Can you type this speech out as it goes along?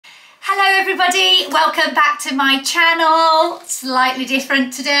Hello everybody, welcome back to my channel. Slightly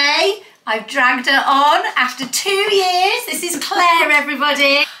different today. I've dragged her on after 2 years. This is Claire,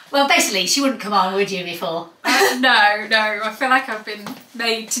 everybody. Well, basically, she wouldn't come on, would you, before? No, I feel like I've been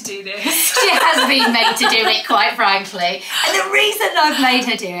made to do this. She has been made to do it, quite frankly. And the reason I've made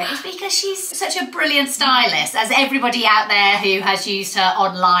her do it is because she's such a brilliant stylist, as everybody out there who has used her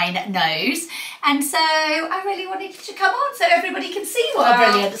online knows. And so I really wanted to come on so everybody can see what a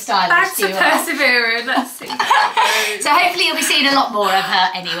brilliant stylist you are. Thanks for persevering. Let's see how it goes. So hopefully you'll be seeing a lot more of her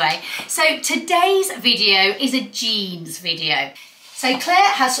anyway. So today's video is a jeans video. So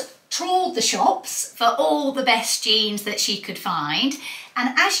Claire has trawled the shops for all the best jeans that she could find.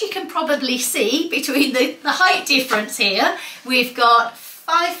 And as you can probably see between the height difference here, we've got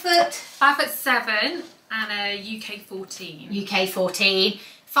 5'7" and a UK 14. UK 14.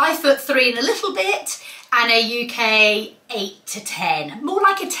 5'3" and a little bit, and a UK 8 to 10. More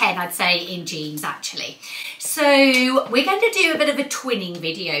like a 10, I'd say, in jeans, actually. So we're going to do a bit of a twinning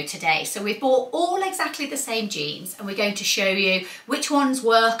video today. So we've bought all exactly the same jeans, and we're going to show you which ones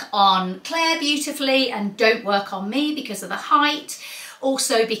work on Claire beautifully and don't work on me because of the height.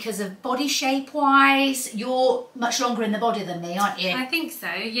 Also because of body shape wise, you're much longer in the body than me, aren't you? I think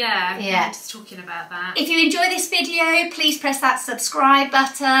so, yeah. Yeah. I'm just talking about that. If you enjoy this video, please press that subscribe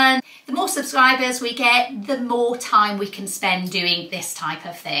button. The more subscribers we get, the more time we can spend doing this type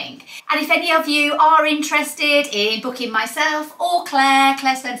of thing. And if any of you are interested in booking myself or Claire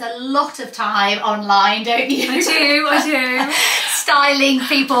spends a lot of time online, don't you? I do. Styling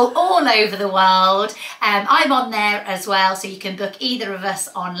people all over the world. I'm on there as well, so you can book either of us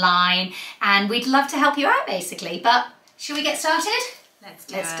online, and we'd love to help you out basically. But shall we get started? Let's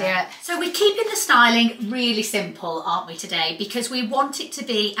do it. So we're keeping the styling really simple, aren't we, today? Because we want it to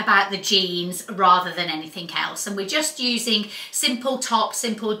be about the jeans rather than anything else. And we're just using simple tops,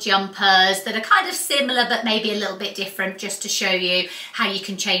 simple jumpers that are kind of similar but maybe a little bit different, just to show you how you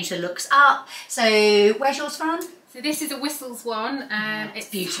can change the looks up. So where's yours from? So this is a Whistles one. It's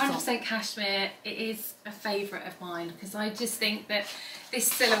beautiful. 100% cashmere. It is a favourite of mine because I just think that this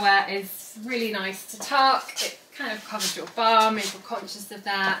silhouette is really nice to tuck. It kind of covers your bum if you're conscious of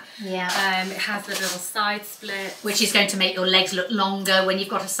that. Yeah. It has a little side split, which is going to make your legs look longer when you've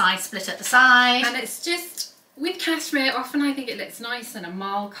got a side split at the side. And it's just, with cashmere, often I think it looks nice in a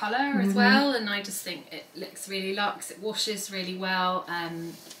mild colour as well, and I just think it looks really luxe. It washes really well.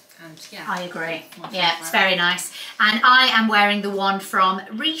 And yeah, I agree. Yeah, it's very nice. And I am wearing the one from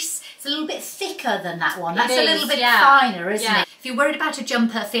Reese. It's a little bit thicker than that one. That's a little bit finer, isn't it? If you're worried about a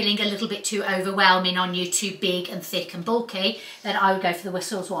jumper feeling a little bit too overwhelming on you, too big and thick and bulky, then I would go for the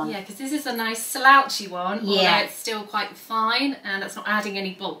Whistles one. Yeah, because this is a nice slouchy one, although it's still quite fine and it's not adding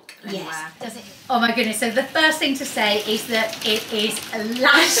any bulk anywhere. Yes. Does it? Oh my goodness. So the first thing to say is that it is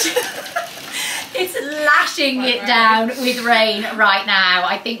it's lashing it down with rain right now.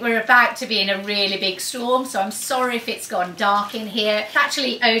 I think we're about to be in a really big storm, so I'm sorry if it's gone dark in here. It's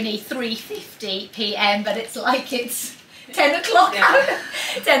actually only 3:50 p.m, but it's like it's 10 o'clock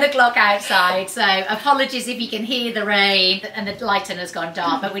 10 o'clock outside, so apologies if you can hear the rain and the lighting has gone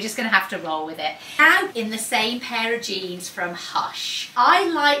dark, but we're just going to have to roll with it. Now, in the same pair of jeans from Hush. I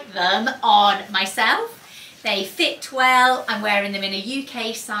like them on myself. They fit well. I'm wearing them in a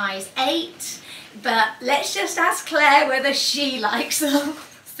UK size 8. But let's just ask Claire whether she likes them.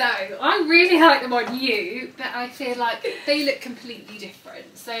 So, I really like them on you, but I feel like they look completely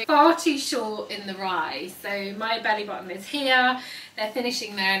different. So, far too short in the rise. So, my belly button is here, they're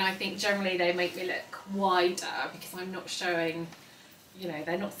finishing there, and I think generally they make me look wider because I'm not showing, you know,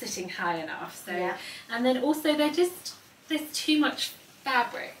 they're not sitting high enough. So, and then also there's too much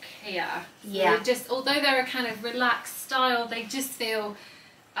fabric here. Yeah. So just, although they're a kind of relaxed style, they just feel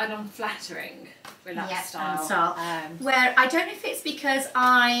an unflattering relaxed style. Where I don't know if it's because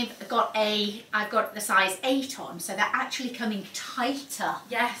I've got the size 8 on, so they're actually coming tighter.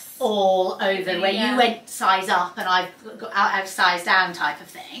 Yes. All over, where you went size up and I've size down type of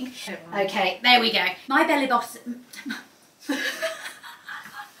thing. Okay, there we go. My belly bottom.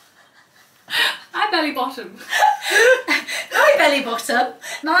 My belly bottom.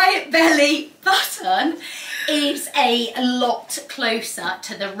 My belly button is a lot closer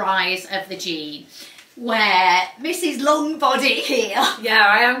to the rise of the jean, where Mrs. Long Body here. Yeah,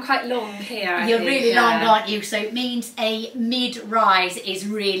 I am quite long here. You're really long, aren't you? So it means a mid-rise is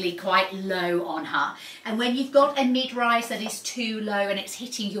really quite low on her. And when you've got a mid-rise that is too low and it's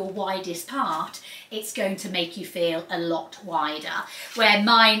hitting your widest part, it's going to make you feel a lot wider. Where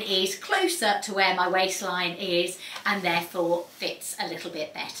mine is closer to where my waistline is and therefore fits a little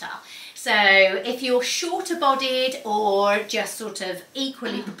bit better. So if you're shorter bodied or just sort of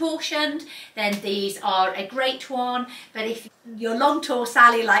equally proportioned, then these are a great one. But if you're long tall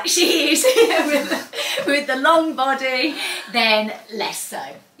Sally like she is with the long body, then less so.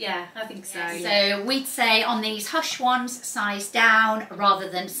 Yeah, I think so. Yeah. So we'd say on these Hush ones, size down rather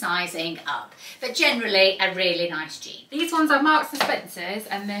than sizing up. But generally a really nice jean. These ones are Marks and Spencer's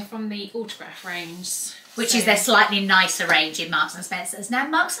and they're from the Autograph range. Which is their slightly nicer range in Marks and Spencer's. Now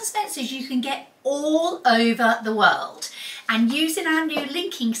Marks and Spencer's you can get all over the world. And using our new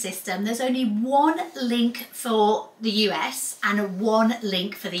linking system, there's only one link for the US and one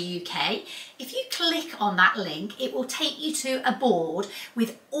link for the UK. If you click on that link, it will take you to a board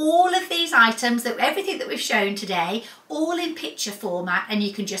with all of these items, everything that we've shown today, all in picture format, and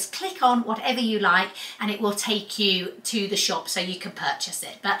you can just click on whatever you like and it will take you to the shop so you can purchase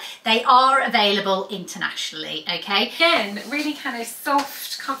it. But they are available internationally, okay? Again, really kind of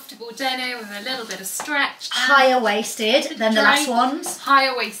soft, comfortable denim with a little bit of stretch. Higher waisted than the last ones.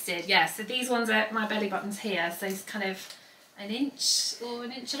 Higher waisted, yeah. So these ones are my belly buttons here, so it's kind of an inch or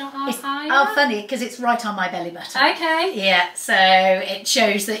an inch and a half higher. Oh, funny, because it's right on my belly button. Okay. Yeah, so it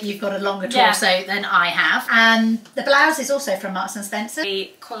shows that you've got a longer torso than I have. And the blouse is also from Marks and Spencer.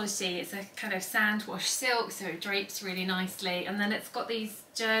 The quality, it's a kind of sand wash silk, so it drapes really nicely. And then it's got these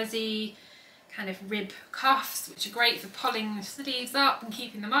jersey kind of rib cuffs, which are great for pulling the sleeves up and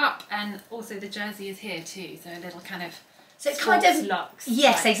keeping them up. And also the jersey is here too, so a little kind of so it's kind of locks.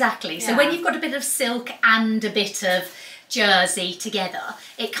 Yes, exactly. So when you've got a bit of silk and a bit of jersey together,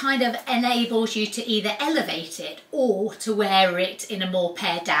 it kind of enables you to either elevate it or to wear it in a more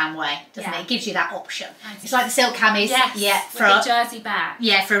pared down way, doesn't it? It gives you that option. It's like the silk camis, from the jersey back.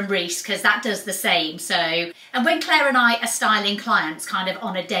 Yeah, from Reese, because that does the same. So, and when Claire and I are styling clients kind of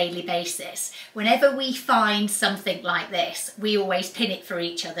on a daily basis, whenever we find something like this, we always pin it for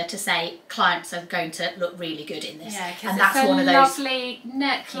each other to say clients are going to look really good in this. Yeah, and that's one of those lovely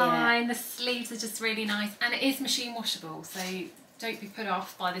neckline. The sleeves are just really nice, and it is machine washable. So don't be put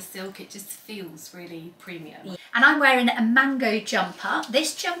off by the silk, it just feels really premium. And I'm wearing a mango jumper.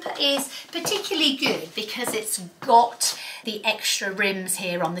 This jumper is particularly good because it's got the extra rims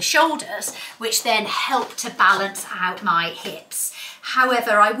here on the shoulders, which then help to balance out my hips.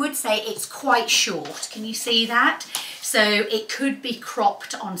 However, I would say it's quite short. Can you see that? So it could be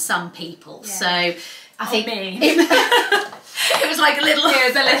cropped on some people. Yeah. So I think it was like a little,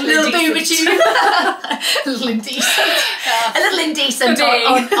 boomer tube. A little indecent. A little indecent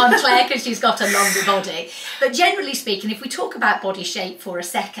on Claire because she's got a longer body. But generally speaking, if we talk about body shape for a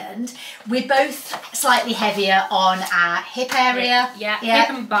second, we're both slightly heavier on our hip area. Yeah. Hip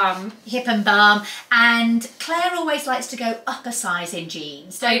and bum. Hip and bum. And Claire always likes to go upper size in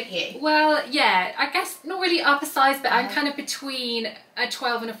jeans, don't you? Well, yeah, I guess not really upper size, but I'm kind of between a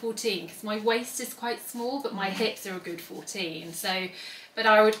 12 and a 14 because my waist is quite small, but my hips are a good 14. So, but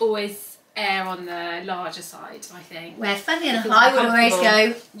I would always err on the larger side, I think. Where funny enough, I would always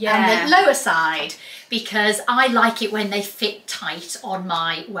go on the lower side because I like it when they fit tight on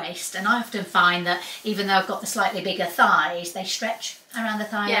my waist, and I often find that even though I've got the slightly bigger thighs, they stretch around the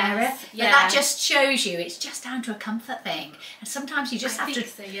thigh area. But that just shows you it's just down to a comfort thing, and sometimes you just have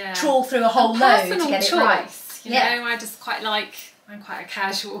to trawl through a whole load to get it right. You know, I just quite like. I'm quite a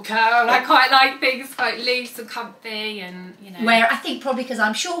casual girl. I quite like things quite loose and comfy, and you know. Where I think probably because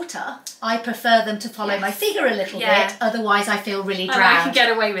I'm shorter, I prefer them to follow my figure a little bit. Otherwise, I feel really drowned. I can get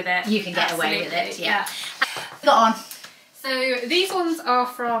away with it. You can get away with it. Yeah. Go on. So these ones are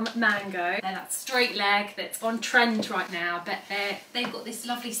from Mango. They're that straight leg that's on trend right now, but they've got this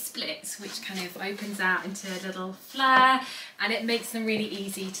lovely split which kind of opens out into a little flare, and it makes them really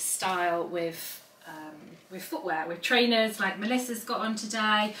easy to style with footwear, with trainers like Melissa's got on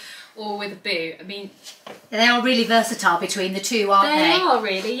today, or with a boot. I mean, they are really versatile between the two, aren't they? They are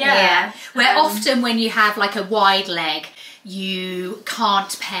really, yeah. Where often when you have like a wide leg, you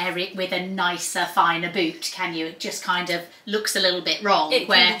can't pair it with a nicer, finer boot, can you? It just kind of looks a little bit wrong. It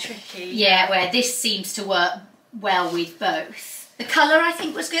can be tricky. Yeah, where this seems to work well with both. The colour, I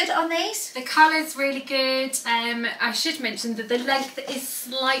think, was good on these. The colour's really good. I should mention that the length is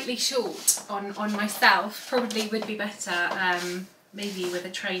slightly short on myself. Probably would be better maybe with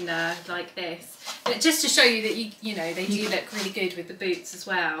a trainer like this. But just to show you that you know they do look really good with the boots as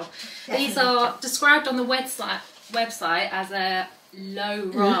well. Definitely. These are described on the website as a low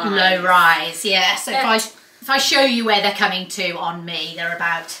rise. Low rise, yeah. So if I show you where they're coming to on me, they're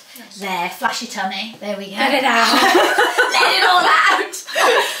about there. Flash your tummy. There we go. Let it out. Let it all out.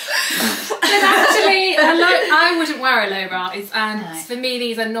 But actually, I wouldn't wear are a low rise, and for me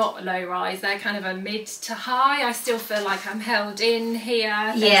these are not low rise, they're kind of a mid to high. I still feel like I'm held in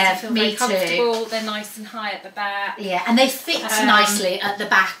here. Yeah, feel me very comfortable. They're nice and high at the back. Yeah, and they fit nicely at the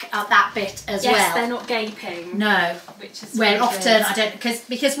back, at that bit as well. Yes, they're not gaping. No. Which is where really often, good.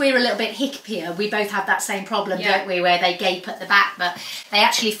 because we're a little bit hippier, we both have that same problem, don't we, where they gape at the back, but they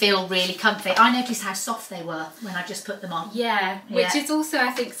actually feel really comfy. I noticed how soft they were when I just put them on. Yeah, which is also,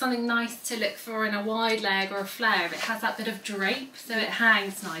 I think, something nice to look for in a wide leg or a flare. It has that bit of drape, so it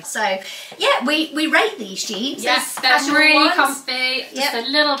hangs nice. So, yeah, we rate these jeans. Yes, they're really comfy. Just a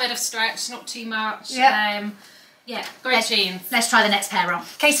little bit of stretch, not too much. Yeah, great jeans. Let's try the next pair on.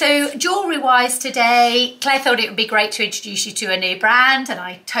 Okay, so jewellery wise today, Claire thought it would be great to introduce you to a new brand, and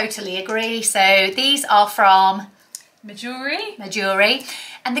I totally agree. So these are from Majuri.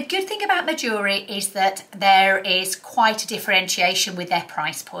 And the good thing about Majuri is that there is quite a differentiation with their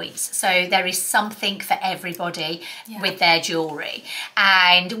price points. So there is something for everybody with their jewellery.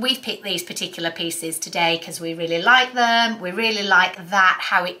 And we've picked these particular pieces today because we really like them. We really like that,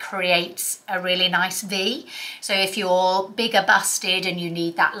 how it creates a really nice V. So if you're bigger busted and you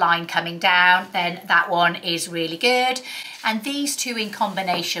need that line coming down, then that one is really good. And these two in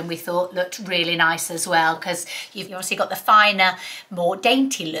combination we thought looked really nice as well, because you've obviously got the finer, more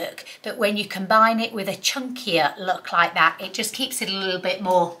dainty look, but when you combine it with a chunkier look like that, it just keeps it a little bit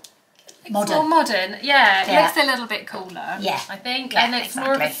more modern. More modern, yeah. It looks a little bit cooler, I think, and it's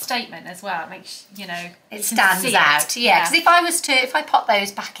more of a statement as well. It makes, you know, it stands out. Yeah, because if I pop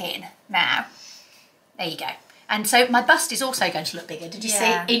those back in now, there you go. And so my bust is also going to look bigger. Did you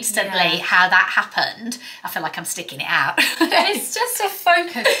see instantly how that happened? I feel like I'm sticking it out. It's just a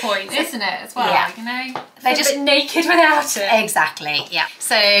focus point, isn't it, as well? Yeah. You know, they're just a bit naked without it. Exactly, yeah.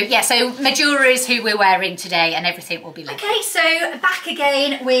 So, so Majuri is who we're wearing today, and everything will be linked. Okay, so back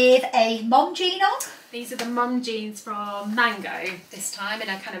again with a mom jean on. These are the mum jeans from Mango this time, in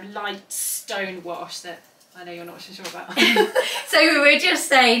a kind of light stone wash that I know you're not so sure about. So we were just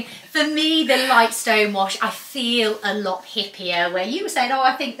saying, for me, the light stone wash, I feel a lot hippier, where you were saying, oh,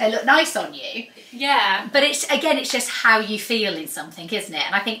 I think they look nice on you. Yeah. But it's just how you feel in something, isn't it?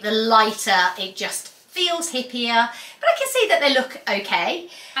 And I think the lighter, it just feels hippier, but I can see that they look okay.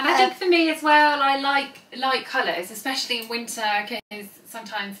 And I think for me as well, I like light colours, especially in winter, because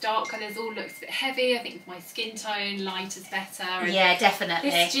sometimes dark colours all looks a bit heavy. I think for my skin tone, light is better. And yeah, definitely.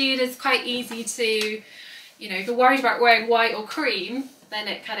 This jean is quite easy to, you know, if you're worried about wearing white or cream, then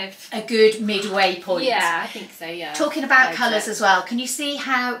it kind of... a good midway point. Yeah, I think so, yeah. Talking about colours as well, can you see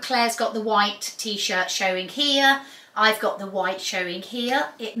how Claire's got the white t-shirt showing here? I've got the white showing here.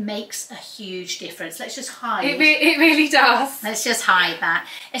 It makes a huge difference. Let's just hide. It really does. Let's just hide that.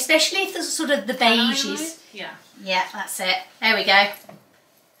 Especially if there's sort of the beiges. Yeah. Yeah, that's it. There we go.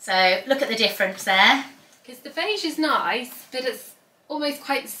 So look at the difference there. Because the beige is nice, but it's almost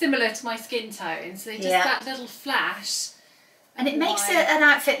quite similar to my skin tone. So just that little flash. And it makes an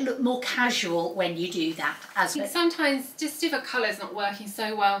outfit look more casual when you do that. Sometimes just if a colour's not working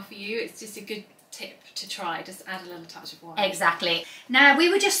so well for you, it's just a good tip to try. Just add a little touch of white. Exactly. Now, we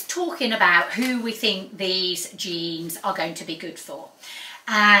were just talking about who we think these jeans are going to be good for.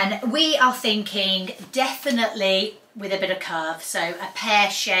 And we are thinking definitely with a bit of curve. So a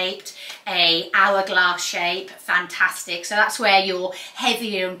pear-shaped, a hourglass shape, fantastic. So that's where you're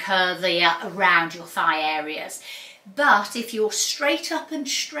heavier and curvier around your thigh areas. But if you're straight up and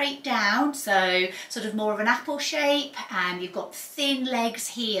straight down, so sort of more of an apple shape, and you've got thin legs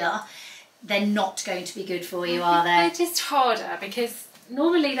here, they're not going to be good for you, are they? They're just harder, because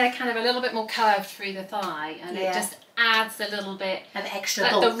normally they're kind of a little bit more curved through the thigh, and it just adds a little bit of extra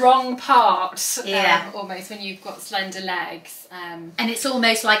like bulk. The wrong part, almost, when you've got slender legs. And it's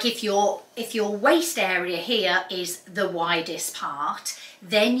almost like if your waist area here is the widest part,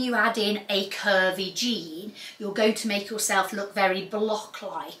 then you add in a curvy jean, you're going to make yourself look very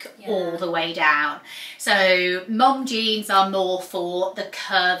block-like all the way down. So mom jeans are more for the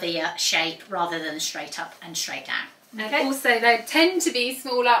curvier shape rather than straight up and straight down. And also they tend to be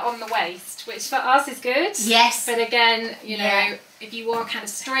smaller on the waist, which for us is good. Yes. But again, you know, if you are kind of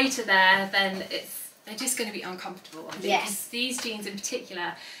straighter there, then they're just going to be uncomfortable. I think. Yes. These jeans in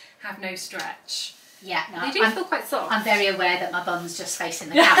particular have no stretch. Yeah, no, they do feel quite soft. I'm very aware that my bum's just facing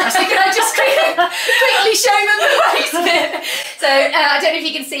the camera, so can I just quickly show them the waist bit? So I don't know if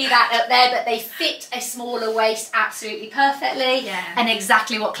you can see that up there, but they fit a smaller waist absolutely perfectly. Yeah. And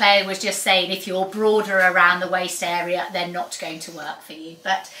exactly what Claire was just saying, if you're broader around the waist area, they're not going to work for you.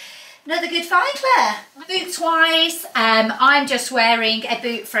 But Another good find, Claire. Boots wise, I'm just wearing a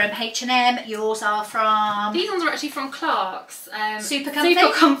boot from H&M. Yours are from... These ones are actually from Clark's. Super comfy.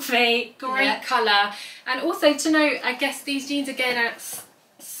 Super comfy, great colour. And also to note, I guess these jeans again are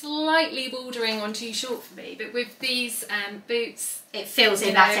slightly bordering on too short for me, but with these boots... It fills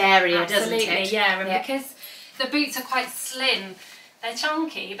in that area, doesn't it? Absolutely, yeah. And because the boots are quite slim, they're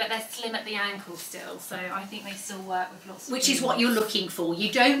chunky, but they're slim at the ankle still, so I think they still work with lots of Which jeans. is what you're looking for.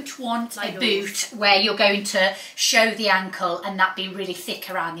 You don't want Like a boot where you're going to show the ankle and that be really thick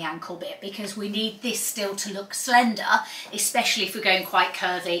around the ankle bit, because we need this still to look slender, especially if we're going quite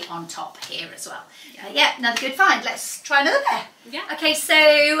curvy on top here as well. Yeah, another good find. Let's try another pair. Yeah. Okay,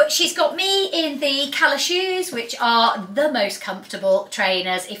 so she's got me in the Colour shoes, which are the most comfortable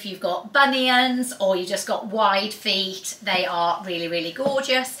trainers. If you've got bunions or you just got wide feet, they are really, really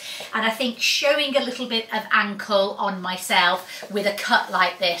gorgeous. And I think showing a little bit of ankle on myself with a cut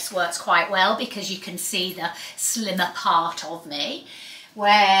like this works quite well, because you can see the slimmer part of me,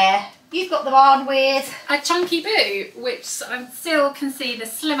 where you've got them on with a chunky boot, which I still can see the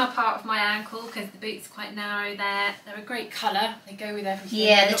slimmer part of my ankle because the boot's quite narrow there. They're a great colour, they go with everything.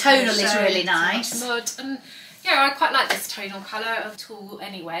 Yeah, the tonal is really nice. Mud. And yeah, I quite like this tonal colour at all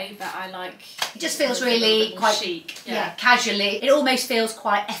anyway, but I like... It just feels really quite chic. Yeah, casually. It almost feels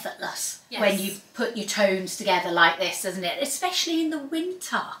quite effortless when you put your tones together like this, doesn't it? Especially in the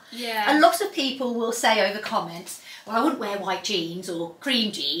winter. Yeah. A lot of people will say over comments, well, I wouldn't wear white jeans or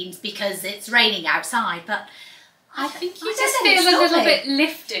cream jeans because it's raining outside, but I think you just feel a little bit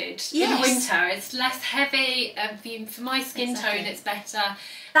lifted in winter. It's less heavy. For my skin tone, it's better.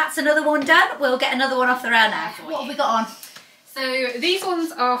 That's another one done. We'll get another one off the rail now. What have we got on? So these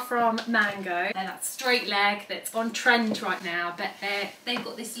ones are from Mango. They're that straight leg that's on trend right now, but they've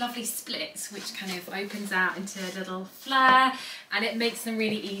got this lovely split which kind of opens out into a little flare, and it makes them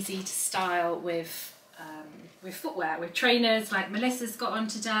really easy to style with footwear, with trainers like Melissa's got on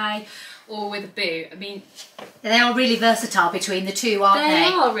today, or with a boot. I mean, they are really versatile between the two, aren't they?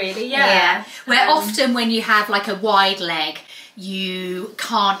 They are really, yeah. Where often when you have like a wide leg, you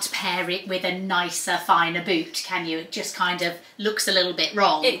can't pair it with a nicer, finer boot, can you? It just kind of looks a little bit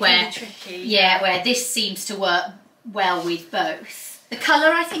wrong. It can be tricky. Yeah, where this seems to work well with both. The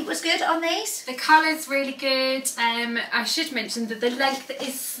colour, I think, was good on these. The colour's really good. I should mention that the length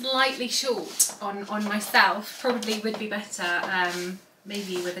is slightly short on myself. Probably would be better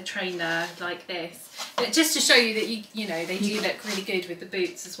maybe with a trainer like this. But just to show you that you know they do look really good with the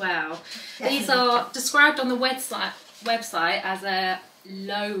boots as well. Definitely. These are described on the website as a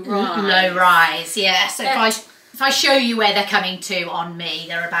low rise. Low rise, yeah. So if I show you where they're coming to on me,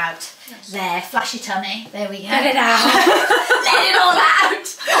 they're about there. Flash your tummy. There we go. Let it out. Let it all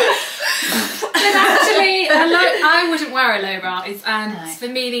out. But actually, I wouldn't wear a low rise, and for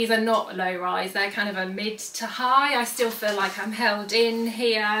me these are not low rise. They're kind of a mid to high. I still feel like I'm held in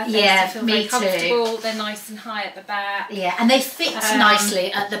here. Yeah, feel me very comfortable. They're nice and high at the back. Yeah, and they fit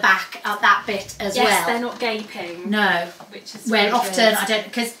nicely at the back, at that bit as well. Yes, they're not gaping. No, which is where really often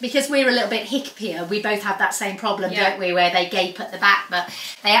good. because we're a little bit hippier, we both have that same problem, don't we? Where they gape at the back, but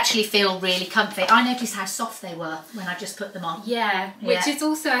they actually feel really comfy. I noticed how soft they were when I just put them on. Yeah, which is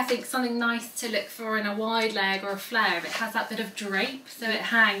also I think something nice to look for in a wide leg or a flare. It has that bit of drape, so it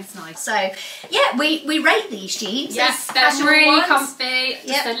hangs nice. So yeah, we rate these jeans. Yes, they're really comfy.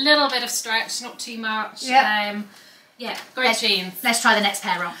 Just a little bit of stretch, not too much. Yeah, great jeans. Let's try the next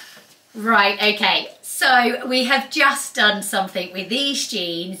pair on. Right, okay. So we have just done something with these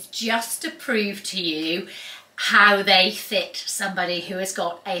jeans just to prove to you how they fit somebody who has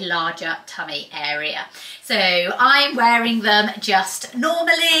got a larger tummy area. So I'm wearing them just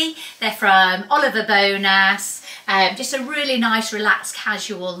normally. They're from Oliver Bonas. Just a really nice, relaxed,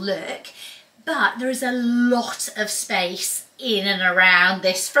 casual look. But there is a lot of space in and around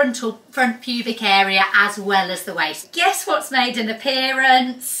this front pubic area as well as the waist. Guess what's made an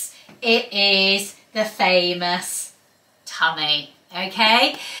appearance? It is the famous tummy.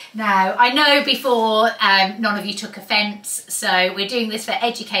 Okay, now I know before none of you took offence, so we're doing this for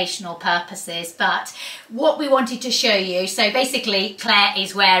educational purposes, but what we wanted to show you, so basically Claire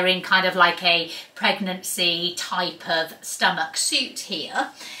is wearing kind of like a pregnancy type of stomach suit here,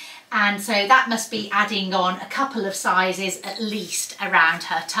 and so that must be adding on a couple of sizes at least around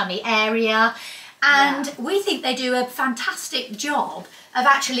her tummy area, and we think they do a fantastic job of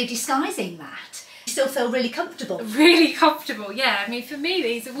actually disguising that. Still feel really comfortable. Really comfortable, yeah. I mean, for me,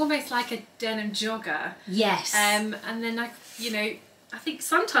 these are almost like a denim jogger. Yes. And then, I think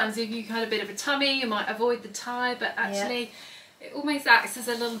sometimes if you had a bit of a tummy, you might avoid the tie, but actually, It almost acts as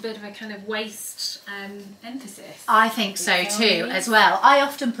a little bit of a kind of waist emphasis. I think so too, as well. I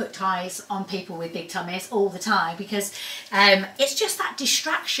often put ties on people with big tummies all the time because it's just that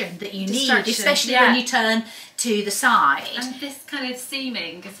distraction that you need, especially when you turn to the side. And this kind of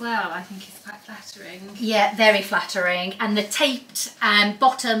seaming as well, I think is quite flattering. Yeah, very flattering. And the taped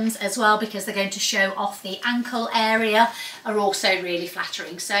bottoms as well, because they're going to show off the ankle area, are also really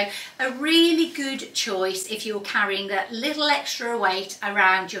flattering. So a really good choice if you're carrying that little extra weight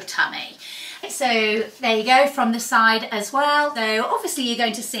around your tummy. So there you go, from the side as well. So obviously you're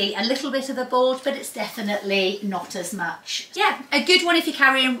going to see a little bit of the board, but it's definitely not as much. Yeah, a good one if you're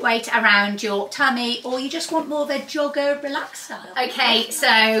carrying weight around your tummy or you just want more of a jogger relaxed style. Okay,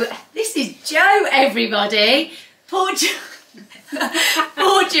 so this is Jo, everybody. Poor Jo.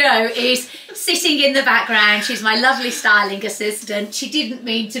 Poor Jo is sitting in the background. She's my lovely styling assistant. She didn't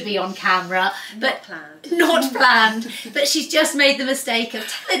mean to be on camera, but not planned. But she's just made the mistake of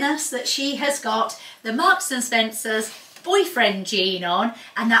telling us that she has got the Marks and Spencer's boyfriend jean on,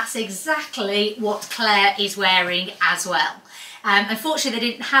 and that's exactly what Claire is wearing as well. Unfortunately,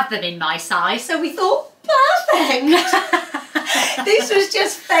 they didn't have them in my size, so we thought, perfect. This was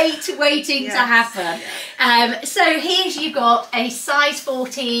just fate waiting to happen. So here you've got a size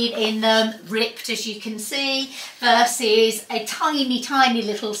 14 in them, ripped as you can see, versus a tiny, tiny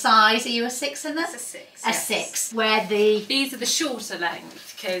little size. Are you a 6 in them? It's a 6. A 6. Where these are the shorter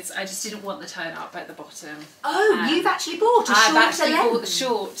length because I just didn't want the turn up at the bottom. Oh, you've actually bought a shorter length. I've actually bought the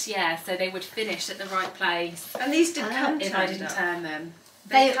short, yeah, so they would finish at the right place. And these didn't come if I didn't turn them.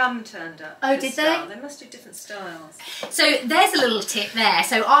 They come turned up. Oh, did they? They must do different styles. So there's a little tip there.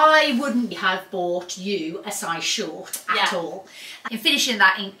 So I wouldn't have bought you a size short at all. In finishing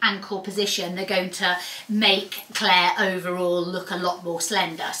that in ankle position, they're going to make Claire overall look a lot more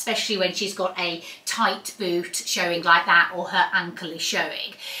slender, especially when she's got a tight boot showing like that or her ankle is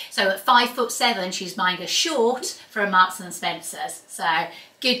showing. So at 5'7", she's buying a short for a Marks and Spencer's. So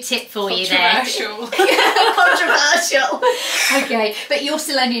good tip for you there. Controversial. Controversial. Okay, but you're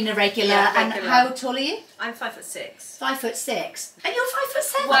still only in a regular. Yeah, and regular. how tall are you? I'm 5'6". 5'6", and you're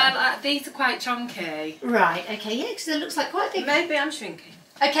 5'7". Well, these are quite chunky. Right. Okay. Yeah, because it looks like quite big. Maybe I'm shrinking.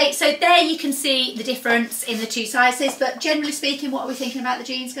 Okay, so there you can see the difference in the two sizes. But generally speaking, what are we thinking about the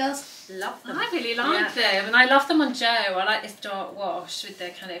jeans, girls? Love them. I really like them, and I love them on Jo. I like this dark wash with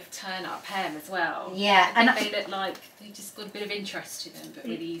the kind of turn-up hem as well. Yeah, I think they look like they just got a bit of interest to them, but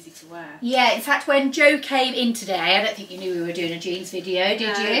really easy to wear. Yeah, in fact, when Jo came in today, I don't think you knew we were doing a jeans video,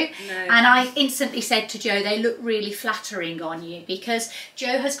 did you? No. And I instantly said to Jo, they look really flattering on you, because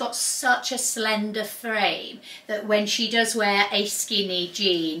Jo has got such a slender frame that when she does wear a skinny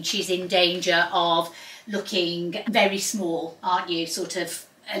jean, she's in danger of looking very small, aren't you? Sort of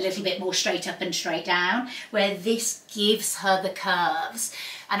a little bit more straight up and straight down, where this gives her the curves.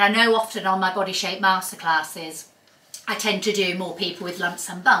 And I know often on my body shape masterclasses I tend to do more people with lumps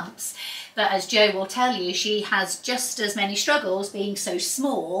and bumps, but as Jo will tell you, she has just as many struggles being so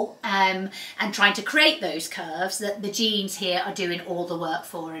small and trying to create those curves, that the jeans here are doing all the work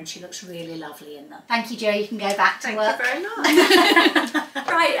for her, and she looks really lovely in them. Thank you, Jo, you can go back to work. Thank you very much.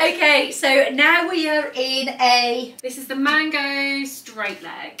 Right, okay, so now we are in a... This is the Mango straight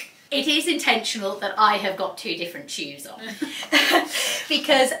leg. It is intentional that I have got two different shoes on.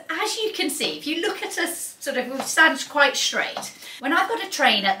 Because as you can see, if you look at us sort of, we stand quite straight. When I've got a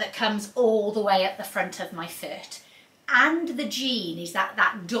trainer that comes all the way at the front of my foot, and the jean is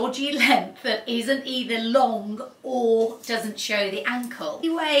that dodgy length that isn't either long or doesn't show the ankle.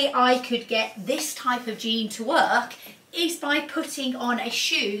 The way I could get this type of jean to work is by putting on a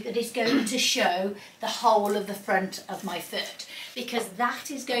shoe that is going to show the whole of the front of my foot, because that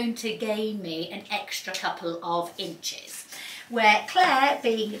is going to gain me an extra couple of inches. Where Claire,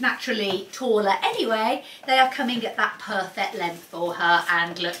 being naturally taller anyway, they are coming at that perfect length for her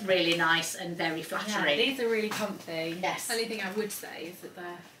and look really nice and very flattering. Yeah, these are really comfy. Yes. The only thing I would say is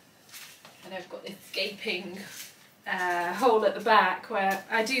that I've got this gaping hole at the back, where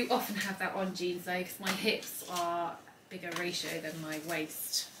I do often have that on jeans though, because my hips are bigger ratio than my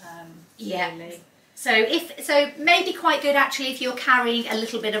waist. Really. So maybe quite good actually if you're carrying a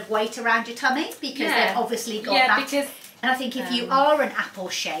little bit of weight around your tummy, because they've obviously got that. Because, and I think if you are an apple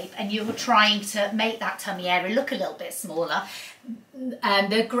shape and you're trying to make that tummy area look a little bit smaller,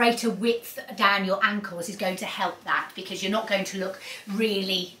 the greater width down your ankles is going to help that, because you're not going to look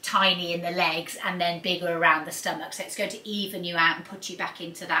really tiny in the legs and then bigger around the stomach. So it's going to even you out and put you back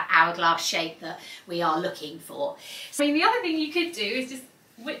into that hourglass shape that we are looking for. I mean, the other thing you could do is just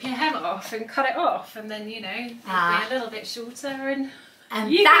whip your hem off and cut it off, and then, you know, be a little bit shorter, and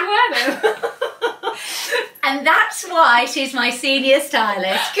you can wear them. And that's why she's my senior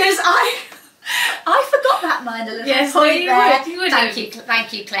stylist, because I forgot that minor little Yes, point you there. would, you would.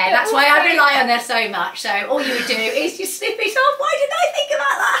 Thank you, Claire. That's why I rely on her so much. So all you would do is just snip it off. Why didn't I think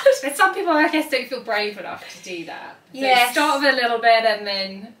about that? But some people, I guess, don't feel brave enough to do that. So Yes. start with a little bit and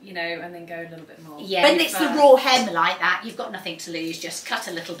then, you know, and then go a little bit more. Yeah, when it's the raw hem like that, you've got nothing to lose. Just cut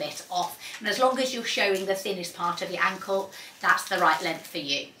a little bit off. And as long as you're showing the thinnest part of your ankle, that's the right length for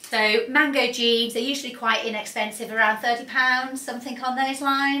you. So mango jeans, they're usually quite inexpensive, around £30, something on those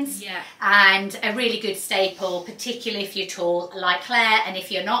lines. Yeah. And a really good staple, particularly if you're tall like Claire, and if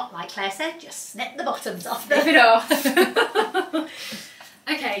you're not, like Claire said, just snip the bottoms off them. Rip it off.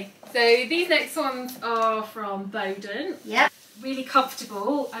 Okay, so these next ones are from Bowden. Yep. Really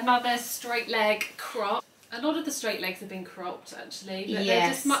comfortable. Another straight leg crop. A lot of the straight legs have been cropped actually, but they're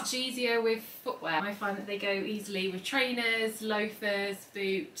just much easier with footwear. I find that they go easily with trainers, loafers,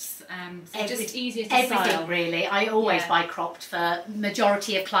 boots, so just easier to everything style. Really. I always buy cropped for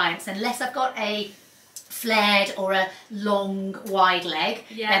majority of clients, unless I've got a flared or a long wide leg,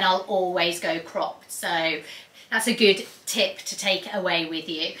 then I'll always go cropped. So that's a good tip to take away with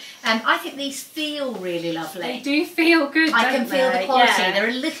you. I think these feel really lovely. They do feel good. I can feel the quality. Yeah. They're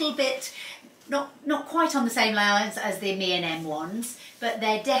a little bit not quite on the same lines as the M&M ones, but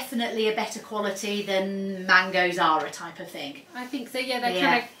they're definitely a better quality than Mango Zara type of thing. I think so, yeah, they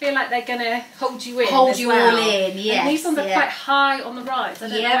kind of feel like they're going to hold you in. Hold you all in, yes. And these ones are quite high on the rise. I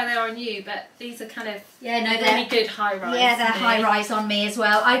don't know where they are on you, but these are kind of really good high rise. Yeah, they're high rise on me as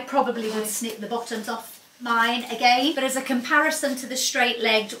well. I probably would snip the bottoms off mine again, but as a comparison to the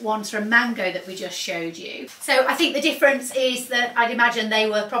straight-legged ones from Mango that we just showed you. So I think the difference is that I'd imagine they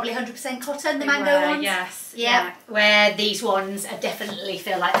were probably 100% cotton, the Mango ones. Yes. Yeah, where these ones definitely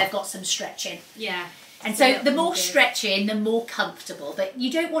feel like they've got some stretching. Yeah. And so the more stretching, the more comfortable, but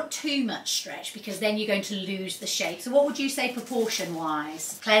you don't want too much stretch because then you're going to lose the shape. So what would you say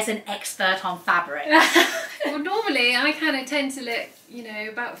proportion-wise? Claire's an expert on fabric. Well, normally I kind of tend to look, you know,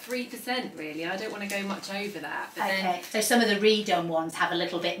 about 3% really. I don't want to go much over that. But Okay, so some of the redone ones have a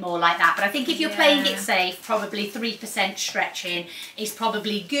little bit more like that, but I think if you're playing it safe, probably 3% stretching is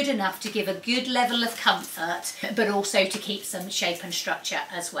probably good enough to give a good level of comfort, but also to keep some shape and structure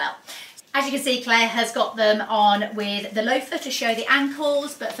as well. As you can see, Claire has got them on with the loafer to show the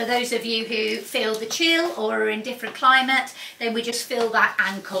ankles, but for those of you who feel the chill or are in different climate, then we just fill that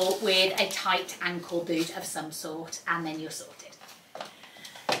ankle with a tight ankle boot of some sort, and then you're sorted.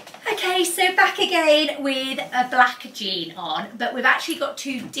 Okay, so back again with a black jean on, but we've actually got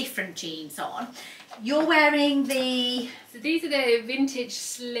two different jeans on. You're wearing the... So these are the vintage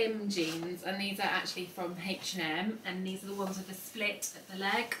slim jeans, and these are actually from H&M, and these are the ones with the split at the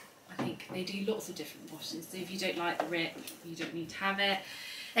leg. I think they do lots of different washes, so if you don't like the rip, you don't need to have it.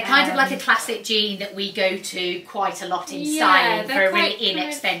 They're kind of like a classic jean that we go to quite a lot in styling for a really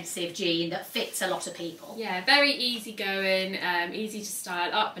inexpensive jean that fits a lot of people. Yeah, very easy going, easy to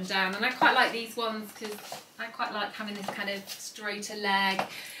style up and down, and I quite like these ones because I quite like having this kind of straighter leg,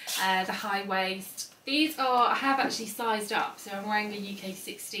 the high waist. These are, I have actually sized up, so I'm wearing a UK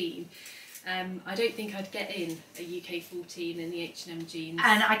 16. I don't think I'd get in a UK 14 in the H&M jeans.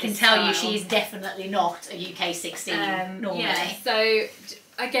 And I can tell you she's definitely not a UK 16 normally. Yeah, so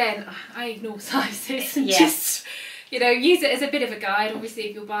again, I ignore sizes and just, you know, use it as a bit of a guide, obviously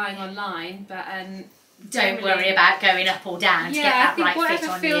if you're buying online, but don't worry about going up or down to get that right fit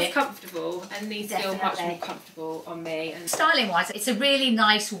on you. Whatever feels comfortable, and these feel much more comfortable on me. And styling wise, it's a really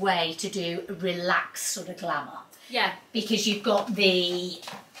nice way to do relaxed sort of glamour. Yeah. Because you've got the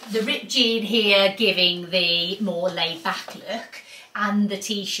ripped jean here giving the more laid back look, and the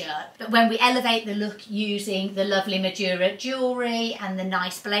t-shirt, but when we elevate the look using the lovely Madura jewellery and the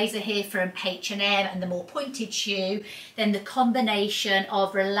nice blazer here from H&M and the more pointed shoe, then the combination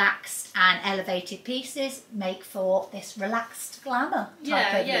of relaxed and elevated pieces make for this relaxed glamour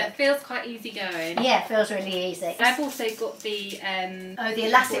type of look. It feels quite easy going. Yeah, it feels really easy. I've also got the the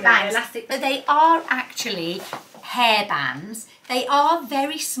elastic bands. But they are actually hair bands. They are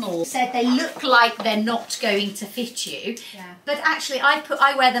very small. Said they look like they're not going to fit you, but actually I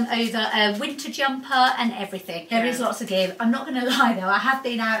wear them over a winter jumper and everything. There is lots of give. I'm not going to lie though, I have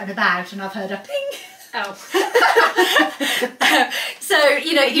been out and about and I've heard a ping. Oh. So So,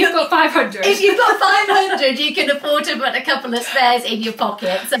 you know, You've got 500. if you've got 500, you can afford to put a couple of spares in your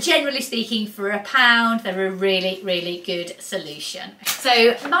pocket. So generally speaking, for £1, they're a really, really good solution.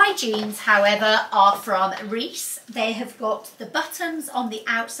 So my jeans, however, are from Reese. They have got the buttons on the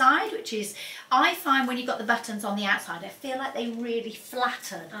outside, which is, I find when you've got the buttons on the outside, I feel like they really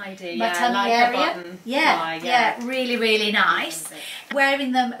flatten I do, my yeah, tummy like a area. button Yeah, fly, yeah, really, really nice.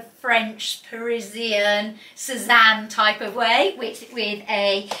 Wearing them French, Parisian, Suzanne type of way, with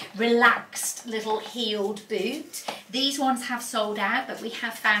a relaxed little heeled boot. These ones have sold out, but we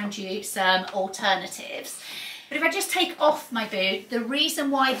have found you some alternatives. But if I just take off my boot, the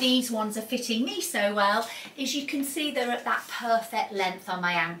reason why these ones are fitting me so well is you can see they're at that perfect length on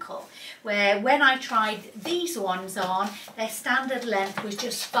my ankle. Where when I tried these ones on, their standard length was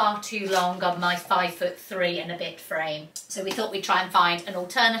just far too long on my 5'3" and a bit frame. So we thought we'd try and find an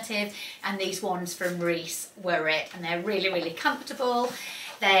alternative, and these ones from Reese were it. And they're really, really comfortable.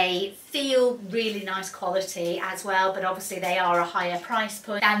 They feel really nice quality as well, but obviously they are a higher price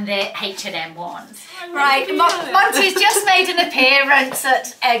point than the H&M ones. Right, Monty's just made an appearance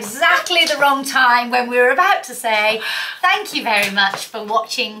at exactly the wrong time when we were about to say thank you very much for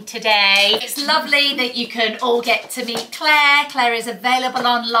watching today. It's lovely that you can all get to meet Claire. Claire is available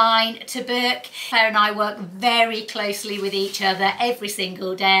online to book. Claire and I work very closely with each other every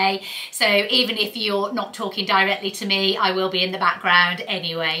single day. So even if you're not talking directly to me, I will be in the background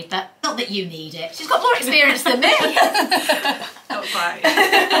anyway, but not that you need it. She's got more experience than me. Not quite.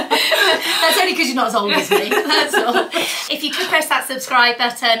 That's only because you're not as old as me, that's all. If you could press that subscribe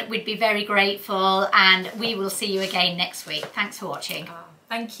button, we'd be very grateful, and we will see you again next week. Thanks for watching.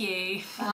 Thank you. Bye.